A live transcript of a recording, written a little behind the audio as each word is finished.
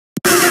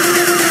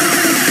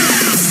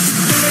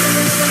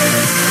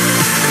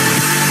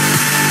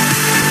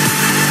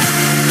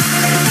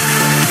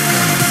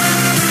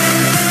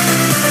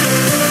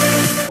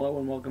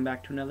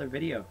to another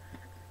video.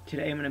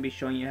 Today I'm going to be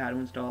showing you how to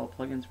install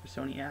plugins for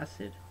Sony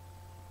Acid.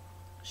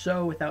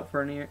 So without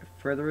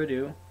further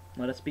ado,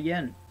 let us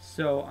begin.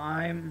 So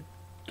I'm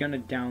going to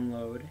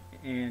download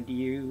and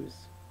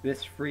use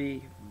this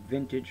free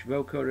vintage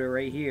vocoder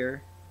right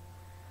here.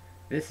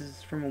 This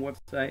is from a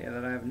website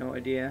that I have no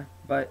idea,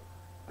 but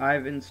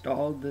I've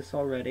installed this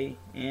already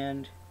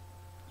and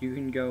you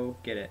can go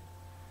get it.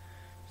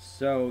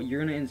 So you're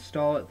going to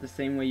install it the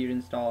same way you'd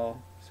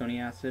install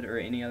Sony Acid or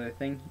any other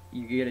thing.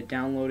 You get a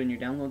download in your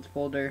downloads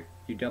folder,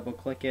 you double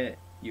click it,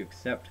 you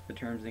accept the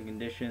terms and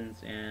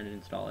conditions and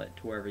install it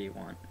to wherever you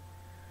want.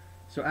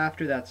 So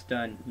after that's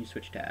done, you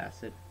switch to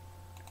Acid.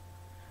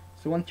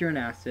 So once you're in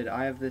Acid,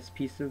 I have this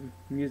piece of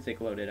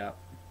music loaded up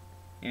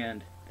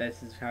and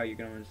this is how you're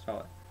going to install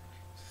it.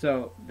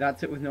 So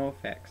that's it with no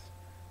effects.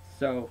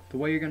 So the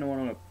way you're going to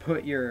want to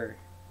put your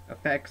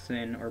effects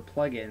in or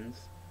plugins,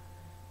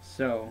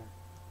 so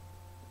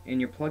in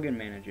your plugin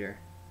manager,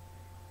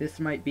 this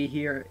might be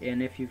here,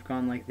 and if you've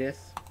gone like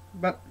this,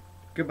 but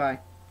goodbye.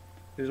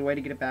 There's a way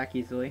to get it back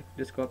easily.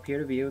 Just go up here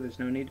to view, there's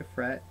no need to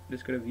fret,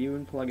 just go to view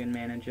and plugin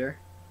manager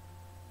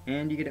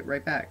and you get it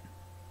right back.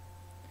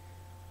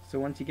 So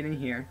once you get in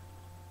here,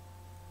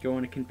 go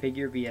into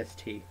configure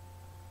VST.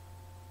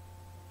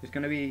 There's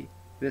going to be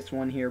this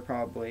one here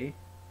probably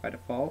by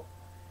default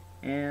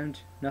and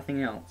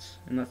nothing else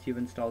unless you've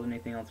installed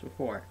anything else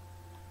before.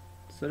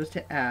 So just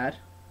to add,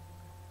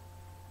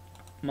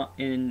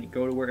 and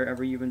go to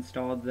wherever you've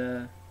installed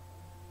the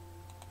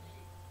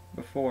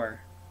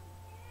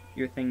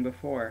your thing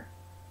before,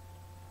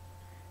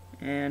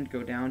 and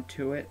go down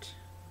to it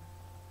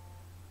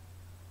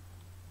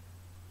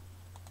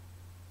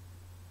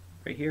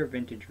right here,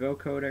 vintage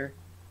vocoder,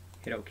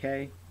 hit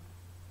OK,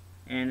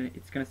 and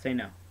it's gonna say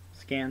no.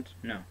 Scanned?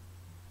 No.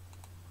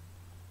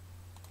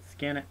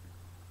 Scan it.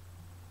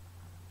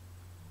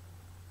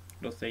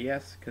 It'll say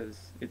yes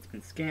because it's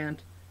been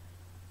scanned,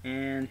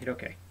 and hit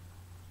OK.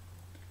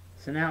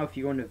 So now if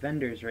you go into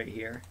vendors right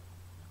here,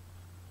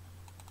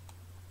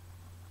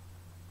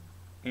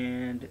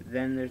 and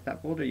then there's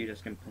that folder you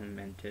just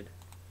implemented.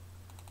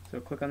 So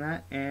click on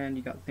that and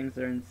you got things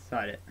that are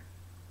inside it.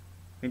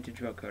 Vintage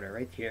vocoder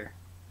right here.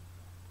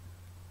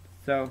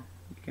 So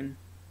you can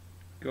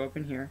go up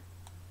in here,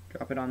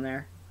 drop it on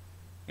there,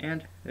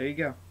 and there you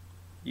go.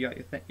 You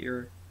got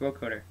your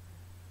vocoder.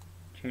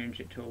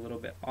 Change it to a little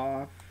bit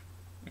off,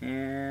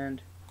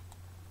 and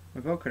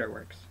my vocoder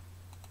works.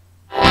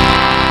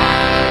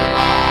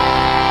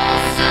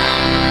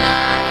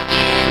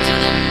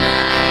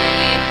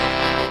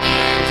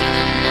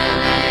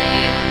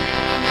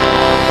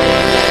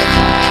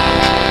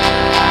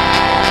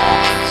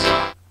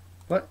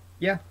 But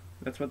yeah,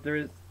 that's what there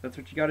is. That's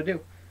what you got to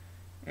do,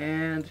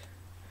 and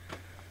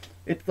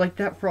it's like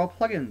that for all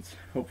plugins.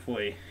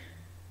 Hopefully,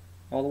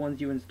 all the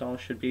ones you install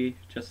should be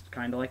just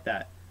kind of like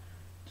that.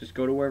 Just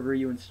go to wherever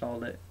you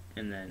installed it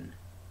and then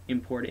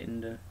import it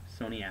into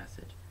Sony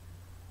Acid,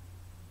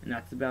 and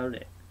that's about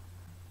it.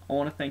 I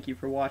want to thank you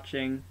for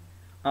watching.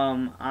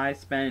 I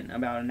spent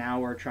about an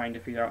hour trying to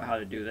figure out how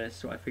to do this,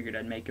 so I figured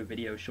I'd make a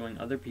video showing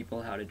other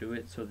people how to do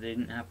it so they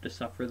didn't have to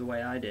suffer the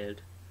way I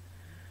did.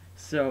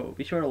 So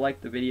be sure to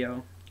like the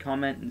video,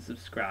 comment, and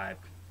subscribe.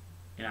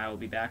 And I will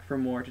be back for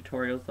more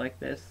tutorials like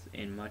this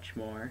and much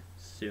more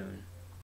soon.